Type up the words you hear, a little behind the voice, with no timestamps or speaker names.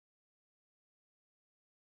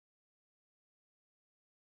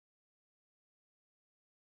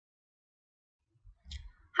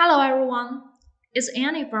Hello everyone, it's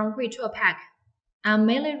Annie from Huituo Pack. I'm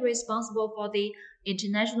mainly responsible for the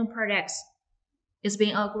international projects. It's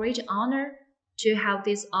been a great honor to have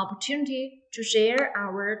this opportunity to share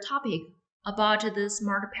our topic about the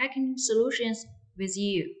smart packing solutions with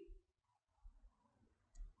you.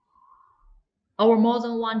 Over more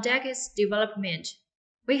than one decade's development,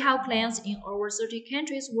 we have clients in over 30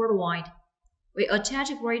 countries worldwide. We attach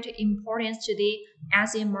great importance to the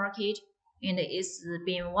ASEAN market, and it's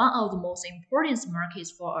been one of the most important markets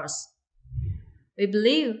for us. We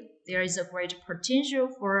believe there is a great potential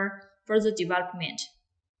for further development.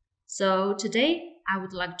 So today, I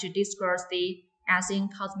would like to discuss the ASEAN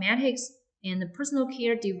cosmetics and personal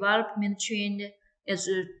care development trend, its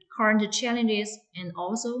current challenges, and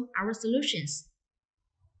also our solutions.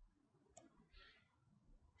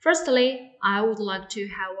 Firstly, I would like to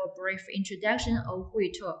have a brief introduction of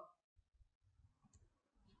Huituo.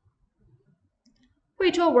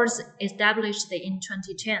 Huituo was established in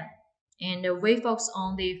 2010, and we focus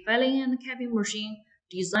on the filling and capping machine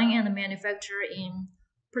design and manufacture in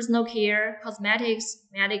personal care, cosmetics,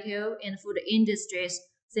 medical, and food industries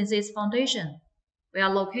since its foundation. We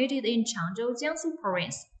are located in Changzhou, Jiangsu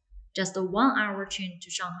province, just a 1 hour train to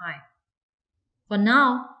Shanghai. For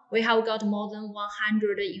now, we have got more than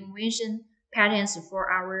 100 invention patents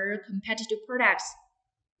for our competitive products,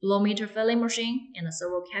 blow meter filling machine and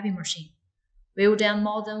servo capping machine. We've done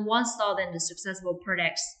more than 1,000 successful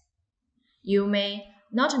products. You may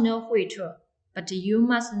not know Huituo, but you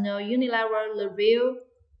must know Unilever, L'Oreal,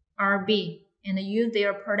 RB, and use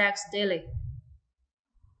their products daily.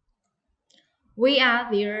 We are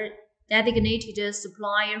their designated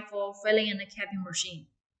supplier for filling and capping machine.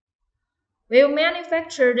 We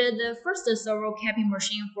manufactured the first servo capping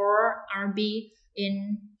machine for RB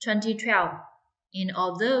in 2012, and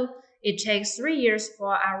although it takes 3 years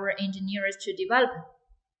for our engineers to develop,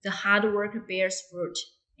 the hard work bears fruit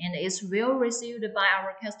and is well received by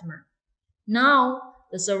our customer. Now,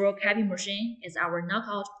 the servo capping machine is our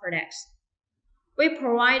knockout product. We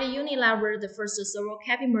provide Unilever the first servo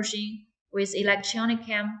capping machine with electronic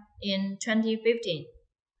cam in 2015.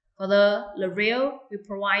 For the L'Oreal, we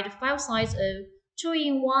provide 5 sizes of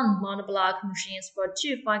 2-in-1 monoblock machines for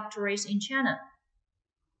 2 factories in China.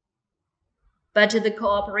 But the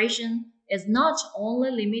cooperation is not only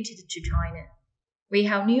limited to China. We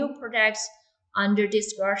have new products under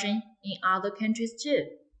discussion in other countries too.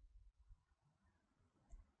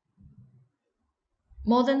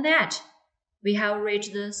 More than that, we have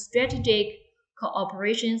reached strategic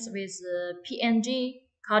cooperations with P&G,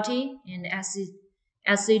 Coty, and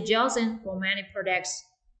SC Johnson for many products.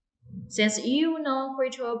 Since you know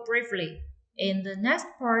Huituo briefly, in the next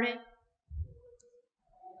part,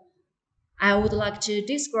 I would like to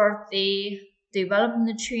discuss the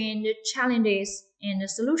development trend, challenges, and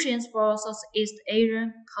solutions for Southeast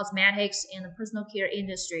Asian cosmetics and personal care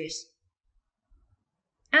industries.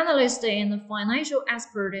 Analysts and financial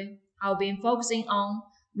experts have been focusing on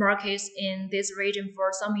markets in this region for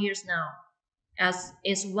some years now, as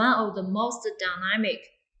it's one of the most dynamic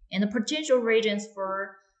and potential regions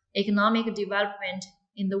for economic development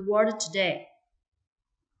in the world today.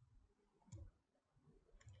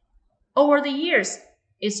 Over the years,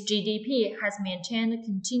 its GDP has maintained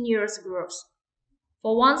continuous growth.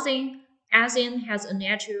 For one thing, ASEAN has a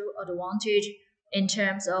natural advantage in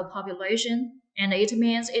terms of population, and it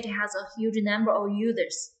means it has a huge number of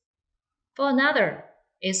users. For another,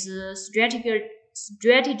 it's strategically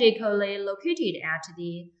located at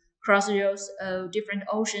the crossroads of different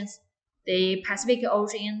oceans, the Pacific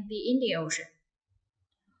Ocean and the Indian Ocean.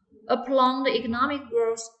 A prolonged economic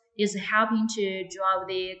growth is helping to drive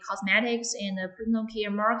the cosmetics and personal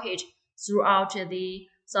care market throughout the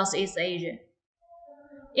Southeast Asia.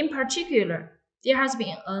 In particular, there has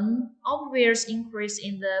been an obvious increase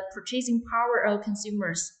in the purchasing power of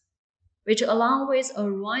consumers, which along with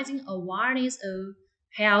a rising awareness of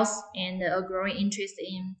health and a growing interest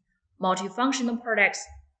in multifunctional products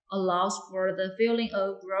allows for the feeling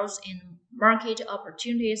of growth in market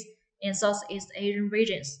opportunities in Southeast Asian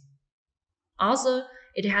regions. Also,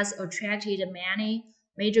 it has attracted many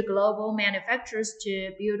major global manufacturers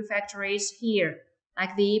to build factories here,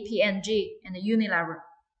 like the P&G and Unilever.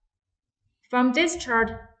 From this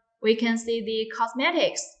chart, we can see the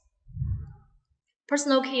cosmetics,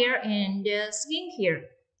 personal care, and skincare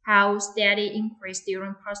have steady increased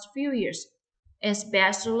during past few years,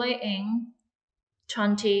 especially in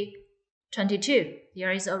 2022.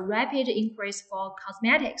 There is a rapid increase for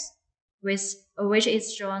cosmetics, which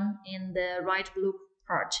is shown in the right blue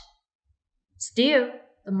part. Still,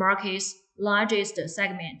 the market's largest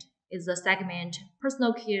segment is the segment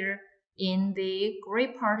personal care in the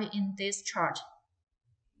gray part in this chart.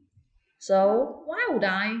 So why would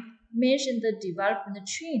I mention the development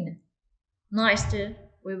trend? Next,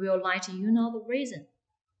 we will let you know the reason.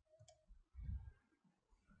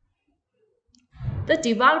 The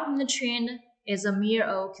development trend is a mirror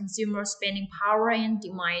of consumer spending power and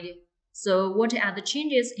demand. So what are the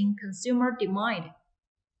changes in consumer demand?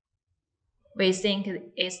 We think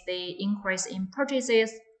it's the increase in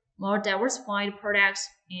purchases, more diversified products,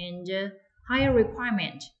 and higher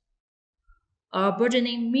requirement. A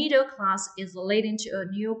burgeoning middle class is leading to a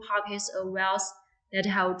new pockets of wealth that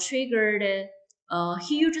have triggered a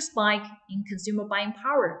huge spike in consumer buying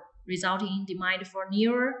power, resulting in demand for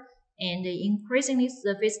newer and increasingly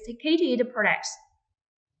sophisticated products.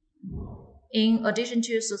 In addition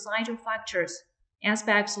to societal factors,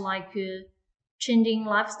 aspects like changing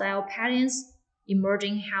lifestyle patterns,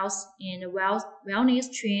 emerging health and wellness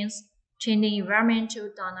trends, changing environmental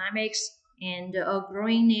dynamics, and a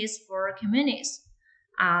growing need for convenience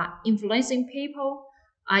are influencing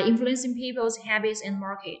people's habits and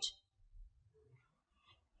market.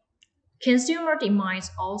 Consumer demand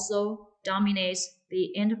also dominates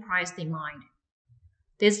the enterprise demand.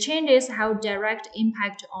 These changes have direct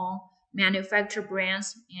impact on manufacturer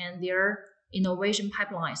brands and their innovation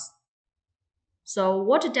pipelines. So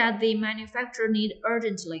what does the manufacturer need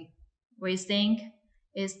urgently? We think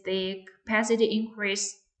is the capacity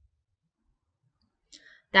increase,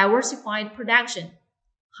 diversified production,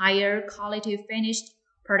 higher quality finished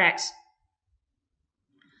products.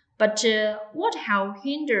 But what have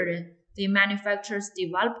hindered the manufacturer's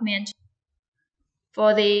development?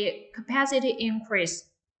 For the capacity increase,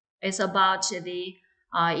 it's about the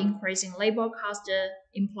increasing labor cost,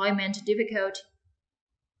 employment difficulty.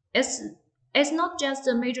 It's, it's not just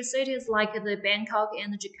the major cities like the Bangkok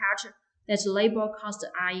and Jakarta that labor costs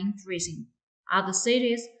are increasing. Other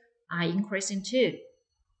cities are increasing too.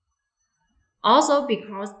 Also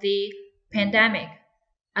because the pandemic,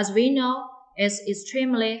 as we know, is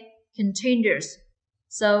extremely contagious.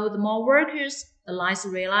 So the more workers, the less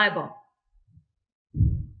reliable.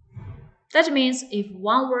 That means if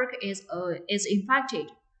one worker is infected,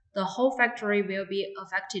 the whole factory will be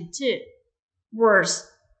affected too. Worse,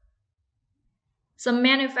 some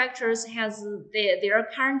manufacturers has their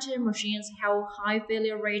current machines have high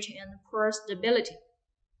failure rate and poor stability.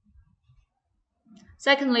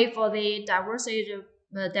 Secondly, for the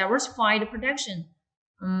diversified production,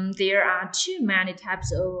 there are too many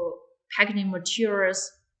types of packaging materials,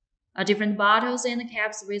 different bottles and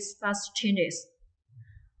caps with fast changes.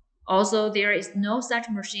 Also, there is no such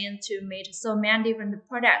machine to meet so many different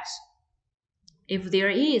products. If there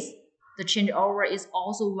is, the changeover is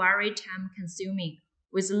also very time consuming,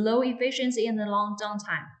 with low efficiency and long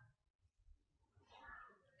downtime.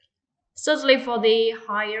 Thirdly, for the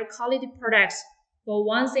higher quality products, for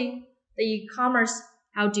one thing, the e-commerce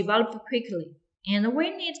have developed quickly, and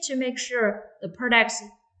we need to make sure the products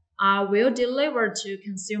are well delivered to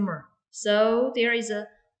consumer. So there is a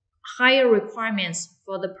higher requirements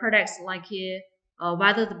for the products like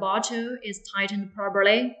whether the bottle is tightened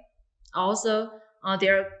properly. Also,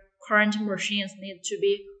 their current machines need to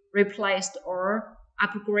be replaced or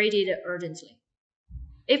upgraded urgently.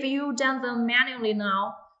 If you done them manually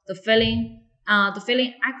now, the filling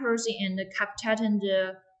accuracy and the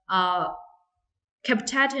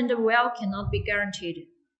captained well cannot be guaranteed.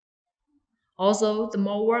 Also, the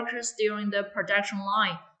more workers during the production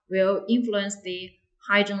line will influence the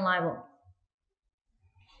hygiene level.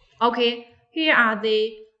 Okay, here are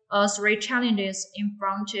the three challenges in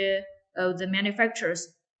front of the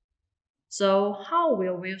manufacturers. So how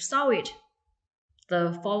will we solve it?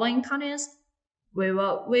 The following contents, we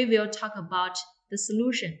will talk about the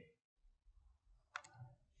solution.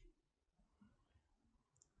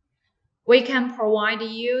 We can provide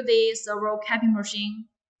you the several capping machine,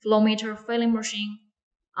 flow meter filling machine,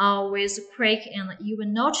 with quick and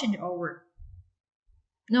even no changeover.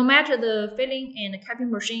 No matter the filling and capping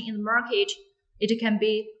machine in the market, it can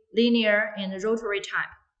be linear and rotary type.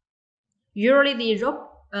 Usually the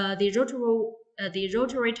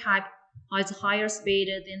rotary type has higher speed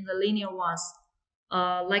than the linear ones.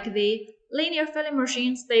 Like the linear filling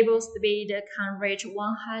machine, stable speed can reach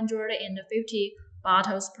 150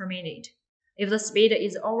 bottles per minute. If the speed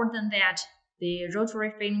is over than that, the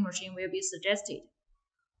rotary filling machine will be suggested.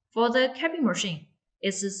 For the capping machine,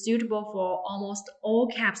 it's suitable for almost all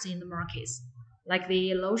caps in the markets, like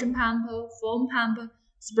the lotion pump, foam pump,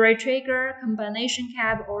 spray trigger, combination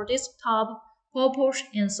cap, or desktop, pull push,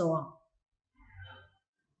 and so on.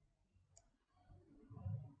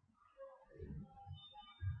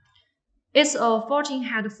 It's a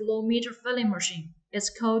 14-head flow meter filling machine. is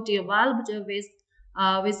co-developed with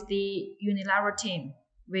the Unilever team,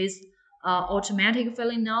 with automatic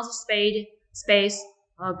filling nozzle speed, space,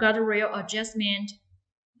 guardrail adjustment.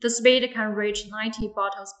 The speed can reach 90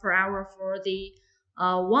 bottles per hour for the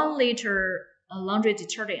 1 liter laundry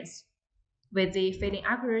detergents, with the filling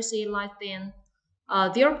accuracy less than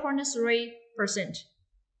 0.3%.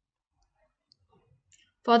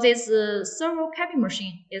 For this servo capping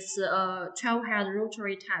machine, it's a 12-head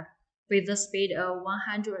rotary type with a speed of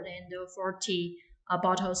 140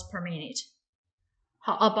 bottles per minute.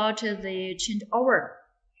 How about the changeover?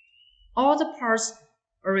 All the parts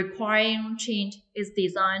requiring change is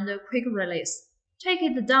designed quick release. Take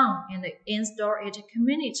it down and install it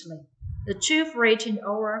conveniently. The free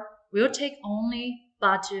changeover will take only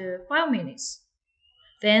but 5 minutes.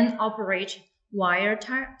 Then operate via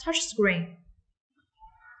touchscreen.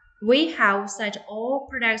 We have set all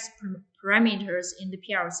product parameters in the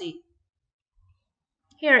PLC.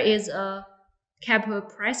 Here is a cap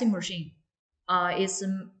pressing machine. It's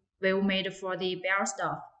well made for the bare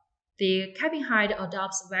stuff. The capping height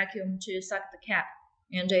adopts vacuum to suck the cap,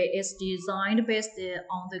 and it is designed based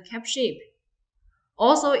on the cap shape.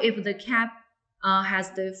 Also, if the cap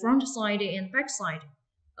has the front side and back side,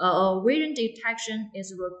 vision detection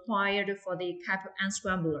is required for the cap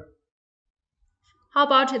unscrambler. How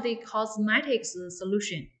about the cosmetics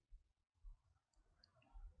solution?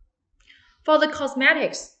 For the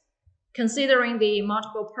cosmetics, considering the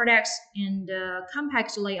multiple products and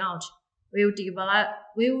compact layout, we'll develop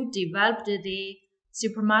the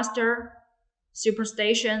Supermaster,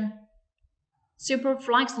 Superstation,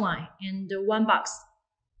 Superflex line, and one box.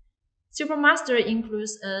 Supermaster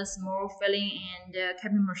includes a small filling and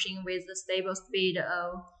capping machine with a stable speed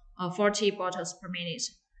of 40 bottles per minute.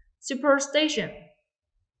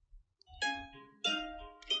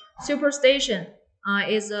 Superstation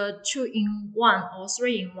is a 2-in-1 or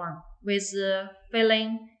 3-in-1 with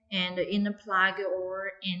filling and inner plug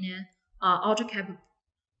or an auto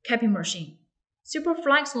capping machine.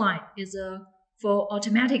 Superflex line is a full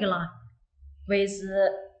automatic line with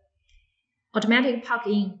automatic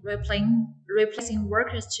plug-in, replacing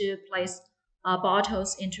workers to place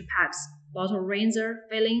bottles into packs, bottle rinsing,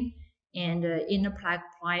 filling, and inner plug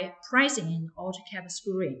pricing and auto cap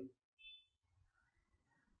screwing.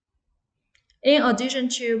 In addition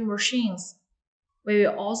to machines, we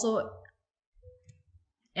will also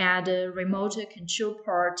add a remote control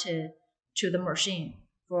part to the machine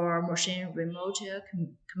for machine remote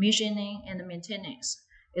commissioning and maintenance.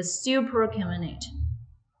 It's super convenient.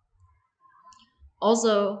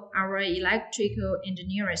 Also, our electrical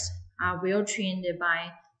engineers are well trained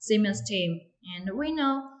by Siemens team, and we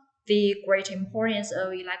know the great importance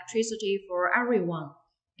of electricity for everyone,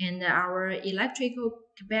 and our electrical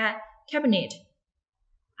cabinet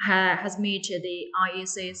has met the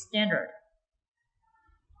IEC standard.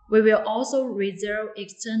 We will also reserve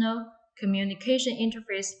external communication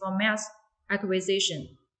interface for mass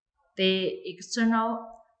acquisition. The external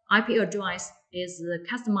IP address is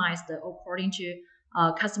customized according to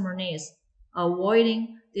customer needs,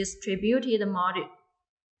 avoiding distributed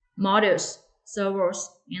modules, servers,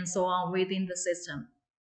 and so on within the system.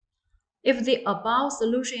 If the above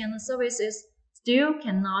solution and services still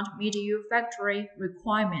cannot meet your factory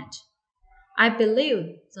requirement, I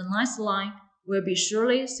believe the next line will be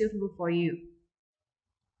surely suitable for you.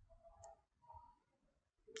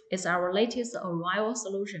 It's our latest arrival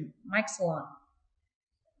solution, MaxLine.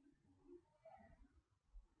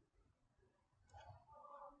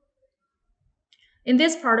 In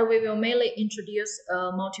this part, we will mainly introduce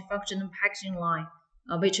a multifunction packaging line,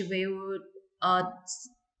 which we would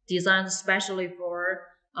design especially for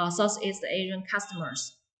Southeast Asian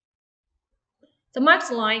customers. The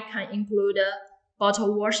Max line can include a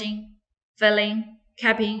bottle washing, filling,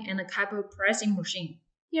 capping, and a cap pressing machine.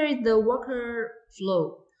 Here is the worker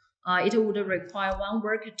flow. It would require one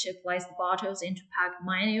worker to place the bottles into pack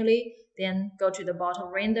manually, then go to the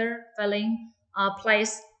bottle render, filling,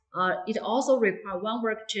 place. It also requires one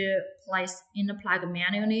worker to place in the plug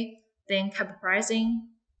manually, then cap pressing,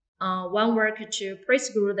 one worker to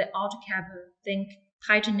pre-screw the out cap, then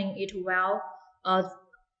tightening it well,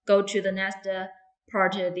 go to the next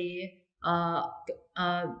part, the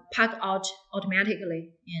pack out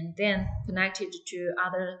automatically, and then connect it to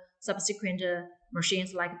other subsequent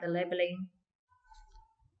machines like the labeling.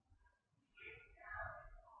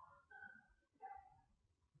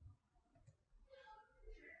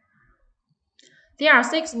 There are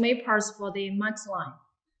 6 main parts for the Max line.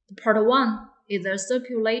 The part 1 is the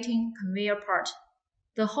circulating conveyor part.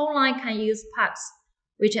 The whole line can use packs,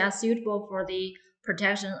 which are suitable for the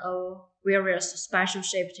protection of various special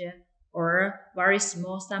shaped or very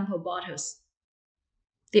small sample bottles.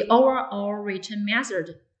 The overall return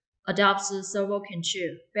method adopts servo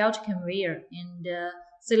control, belt conveyor, and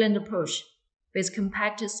cylinder push, with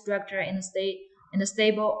compact structure and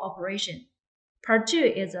stable operation. Part 2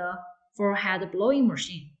 is a forehead blowing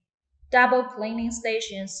machine. Double cleaning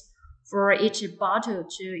stations for each bottle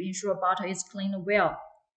to ensure bottle is cleaned well.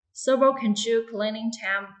 Servo control cleaning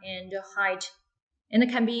time and height, and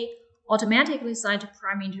can be automatically set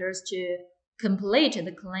parameters to complete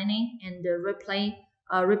the cleaning and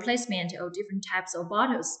replacement of different types of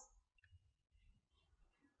bottles.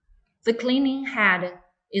 The cleaning head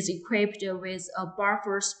is equipped with a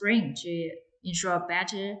buffer spring to ensure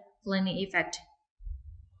better cleaning effect.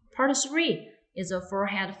 Part 3 is a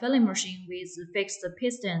forehead filling machine with fixed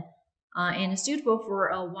piston and suitable for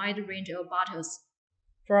a wide range of bottles.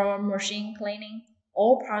 For machine cleaning,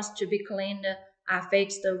 all parts to be cleaned are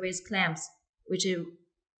fixed with clamps, which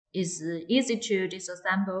is easy to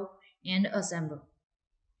disassemble and assemble.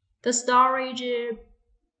 The storage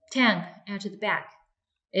tank at the back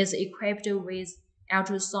is equipped with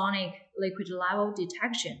ultrasonic liquid level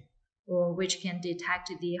detection, which can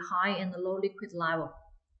detect the high and low liquid level.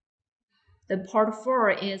 The Part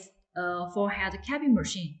 4 is a forehead capping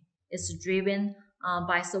machine. It's driven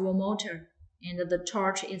by servo motor, and the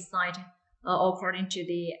torch is set according to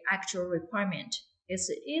the actual requirement. It's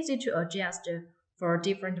easy to adjust for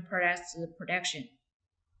different products' production.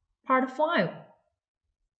 Part 5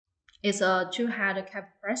 is a two-head cap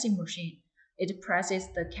pressing machine. It presses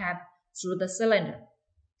the cap through the cylinder.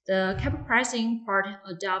 The cap pressing part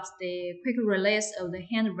adopts the quick release of the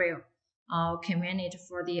handrail, convenient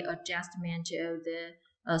for the adjustment of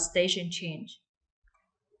the station change.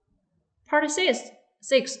 Part 6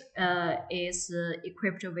 is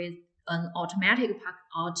equipped with an automatic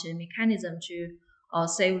pack-out mechanism to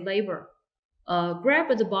save labor.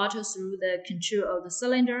 Grab the bottle through the control of the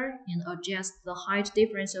cylinder and adjust the height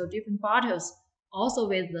difference of different bottles, also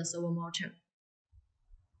with the servo motor.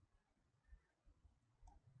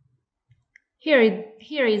 Here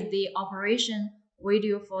is the operation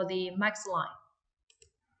video for the max line.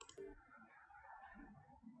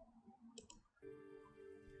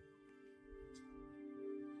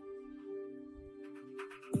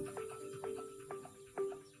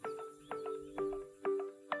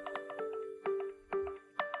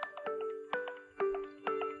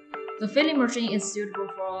 The filling machine is suitable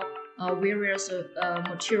for various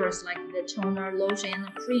materials like the toner, lotion,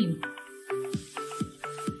 and cream.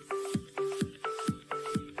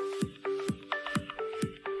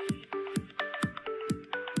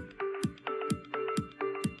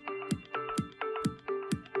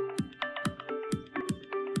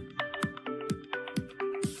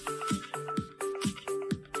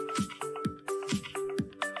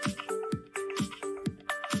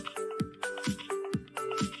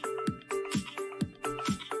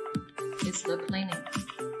 It's the cleaning.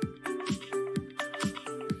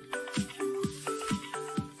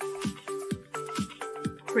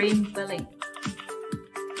 Cream filling.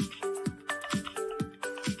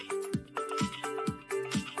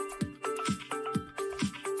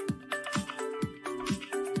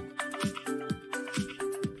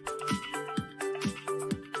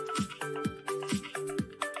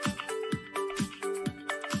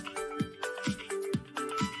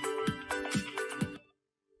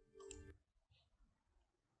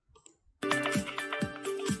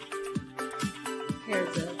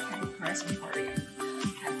 Here's the cap pressing part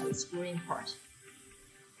and cap screwing part.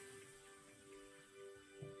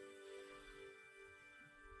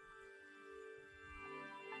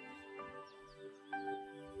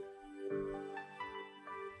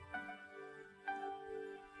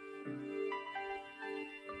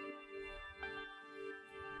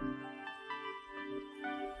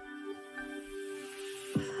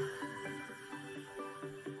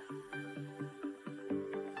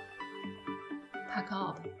 Pack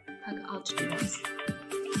out device.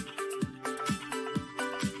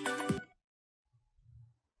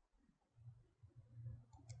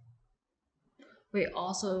 We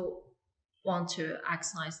also want to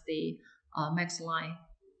exercise the max line,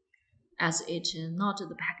 as it is not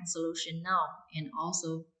the packing solution now and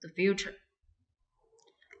also the future.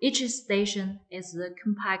 Each station is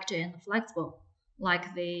compact and flexible,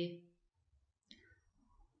 like the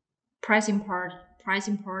pricing part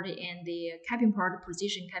and the capping part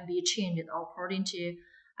position can be changed according to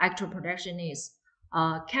actual production needs.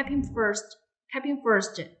 Capping first,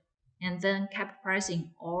 and then cap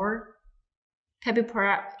pricing, or cap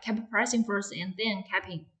pricing first and then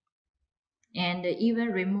capping, and even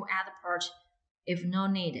remove other part if no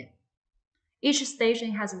need. Each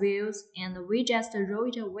station has wheels, and we just roll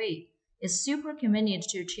it away it's super convenient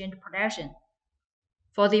to change production.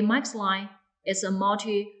 For the Max line, it's a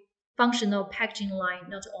multi-functional packaging line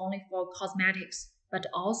not only for cosmetics, but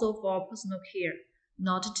also for personal care,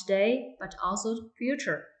 not today, but also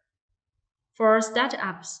future. For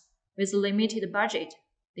startups with limited budget,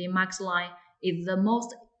 the Max line is the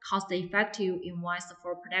most cost-effective invoice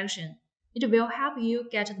for production. It will help you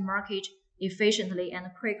get to the market efficiently and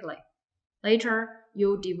quickly. Later,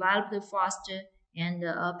 you develop faster and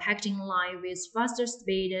a packaging line with faster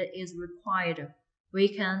speed is required. We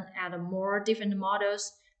can add more different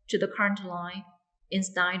models to the current line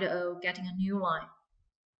instead of getting a new line.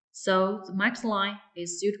 So the Max line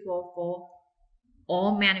is suitable for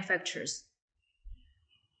all manufacturers.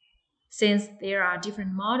 Since there are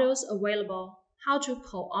different models available, how to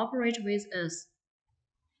cooperate with us?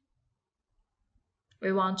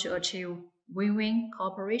 We want to achieve win-win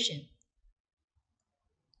cooperation.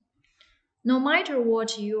 No matter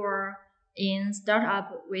what you are in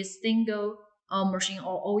startup with single machine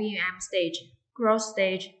or OEM stage, growth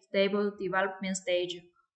stage, stable development stage,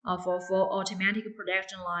 for full automatic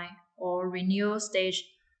production line, or renewal stage,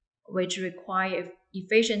 which require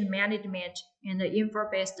efficient management and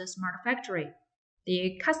infra-based smart factory,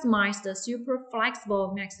 the customized super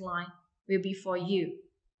flexible Max line will be for you.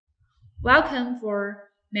 Welcome for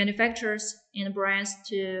manufacturers and brands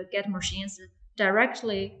to get machines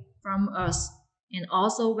directly from us, and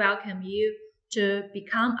also welcome you to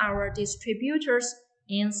become our distributors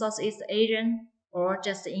in Southeast Asia or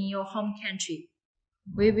just in your home country.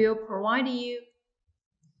 We will provide you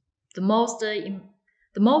the most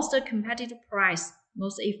competitive price,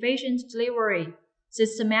 most efficient delivery,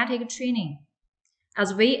 systematic training.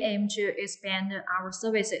 As we aim to expand our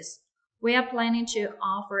services, we are planning to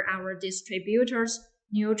offer our distributors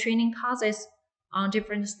new training courses on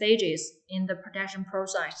different stages in the production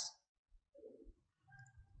process.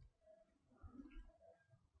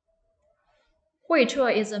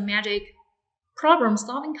 Huituo is a magic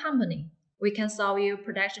problem-solving company. We can solve your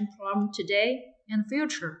production problem today and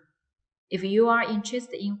future. If you are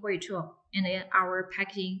interested in Huituo and in our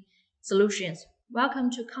packaging solutions, welcome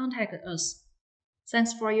to contact us.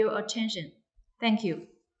 Thanks for your attention. Thank you.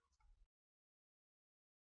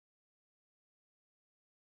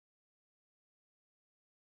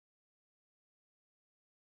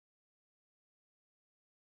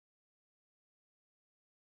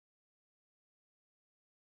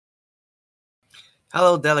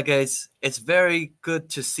 Hello, delegates. It's very good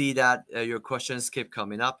to see that your questions keep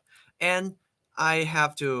coming up. And I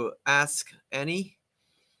have to ask Anny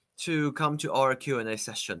to come to our Q&A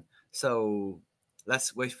session. So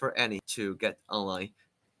let's wait for Anny to get online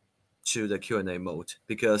to the Q&A mode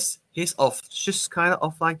because she's kind of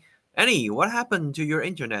offline. Anny, what happened to your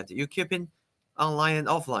internet? You keep in online and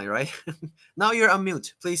offline, right? Now you're on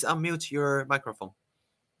mute. Please unmute your microphone.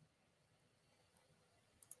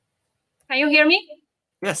 Can you hear me?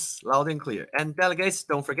 Yes, loud and clear. And delegates,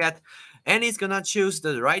 don't forget, Annie's gonna choose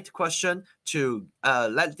the right question to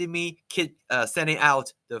let me keep sending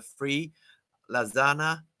out the free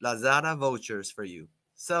Lazada vouchers for you.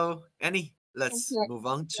 So Annie, let's move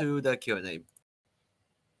on to the Q&A.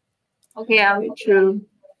 Okay, I will choose.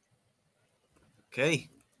 Okay,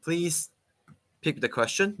 please pick the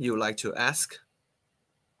question you would like to ask.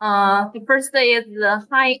 The first is,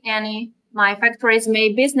 hi Annie. My factory's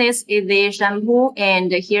main business is the shampoo and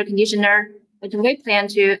hair conditioner, but we plan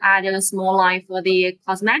to add a small line for the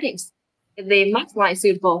cosmetics. Is the Max line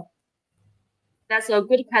suitable? That's a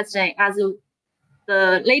good question, as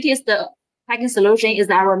the latest packing solution is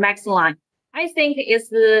our Max line. I think it's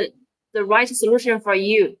the right solution for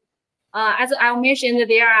you. As I mentioned,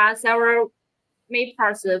 there are several main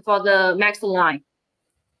parts for the Max line,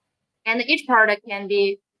 and each product can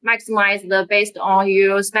be maximized based on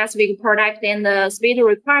your specific product and the speed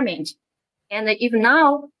requirement. And if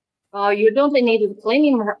now you don't need the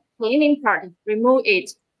cleaning part, remove it,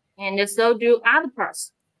 and so do other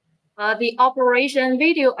parts. The operation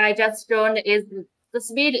video I just shown is the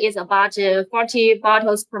speed is about 40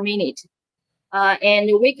 bottles per minute, and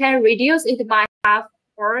we can reduce it by half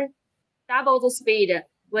or double the speed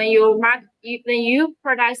when your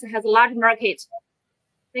product has a large market.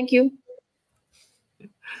 Thank you.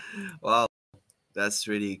 Wow, that's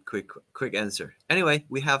really quick answer. Anyway,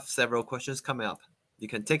 we have several questions coming up. You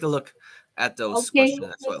can take a look at those questions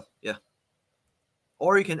as well. Yeah.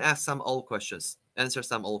 Or you can ask some old questions. Answer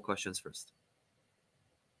some old questions first.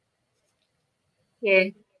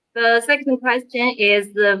 Okay. The second question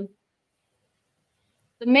is the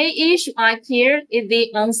main issue here is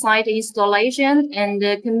the on-site installation and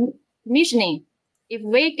commissioning. If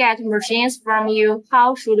we get machines from you,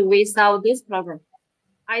 how should we solve this problem?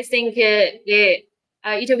 I think it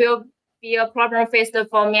will be a problem faced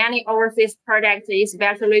for many overseas products,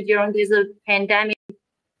 especially during this pandemic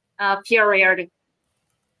period.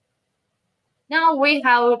 Now we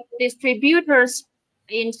have distributors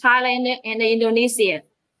in Thailand and Indonesia.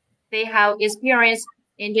 They have experienced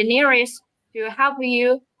engineers to help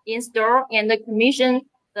you install and commission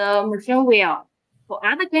the machine well. For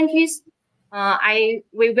other countries,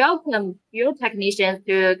 we welcome your technicians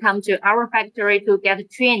to come to our factory to get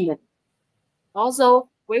trained. Also,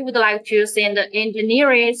 we would like to send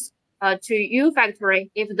engineers to your factory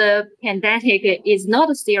if the pandemic is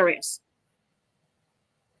not serious.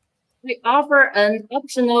 We offer an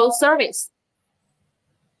optional service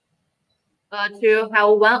to have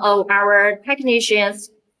one of our technicians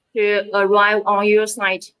to arrive on your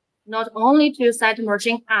site, not only to set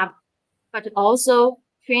machine up, but also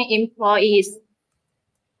train employees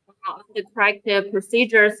on the correct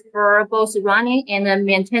procedures for both running and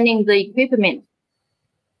maintaining the equipment.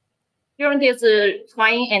 During these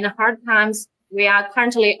trying and hard times, we are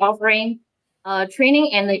currently offering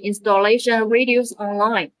training and installation videos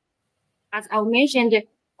online. As I mentioned,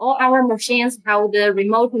 all our machines have the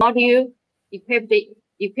remote module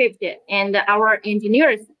equipped, and our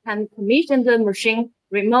engineers can commission the machine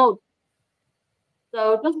remote.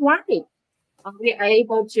 So don't worry, we are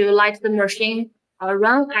able to let the machine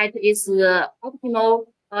run at its optimal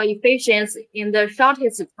efficiency in the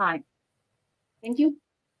shortest time. Thank you.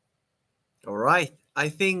 All right. I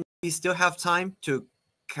think we still have time to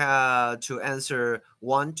answer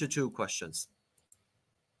 1 to 2 questions.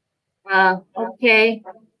 Okay.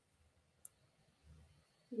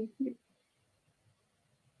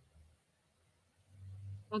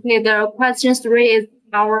 Okay, the question 3 is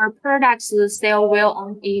our products sell well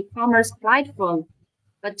on e-commerce platform,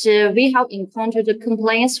 but we have encountered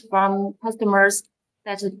complaints from customers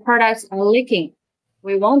that the products are leaking.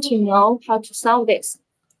 We want to know how to solve this.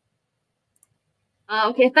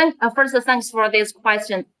 Okay, first, thanks for this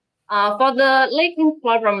question. For the leaking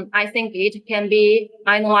problem, I think it can be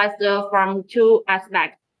analyzed from 2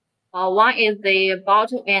 aspects. One is the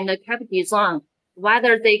bottle and the cap design,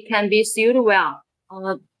 whether they can be sealed well.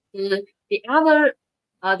 The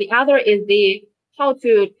other is the how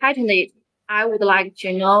to tighten it. I would like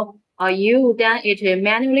to know, you done it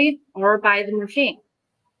manually or by the machine?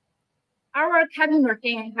 Our cutting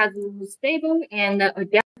machine has a stable and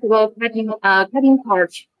adjustable cutting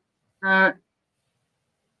torch,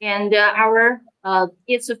 and our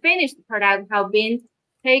its finished product have been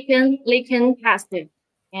taken, leaking tested,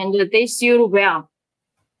 and they sealed well.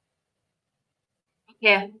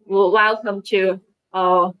 Okay, well, welcome to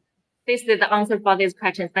this is the answer for this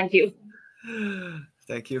question. Thank you.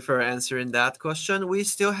 Thank you for answering that question. We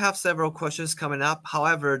still have several questions coming up.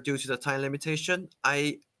 However, due to the time limitation,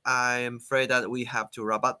 I am afraid that we have to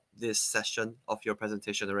wrap up this session of your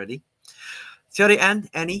presentation already. Till the end,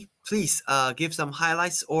 Anny, please give some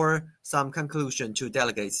highlights or some conclusion to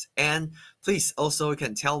delegates. And please also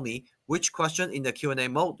can tell me which question in the Q&A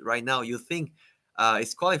mode right now you think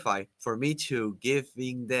is qualified for me to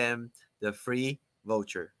giving them the free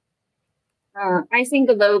voucher. I think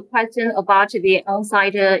the question about the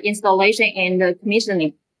on-site installation and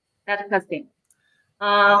commissioning, that question.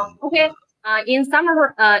 Okay. In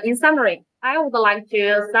summary, I would like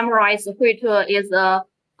to summarize Huituo is a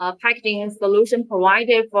packaging solution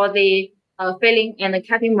provider for the filling and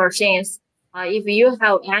cutting machines. If you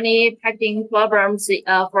have any packaging problems in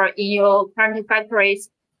your current factories,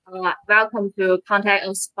 welcome to contact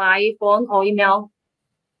us by phone or email.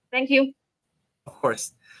 Thank you. Of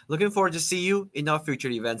course. Looking forward to see you in our future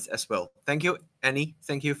events as well. Thank you, Anny.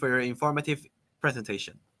 Thank you for your informative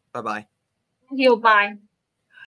presentation. Bye-bye. Thank you. Bye.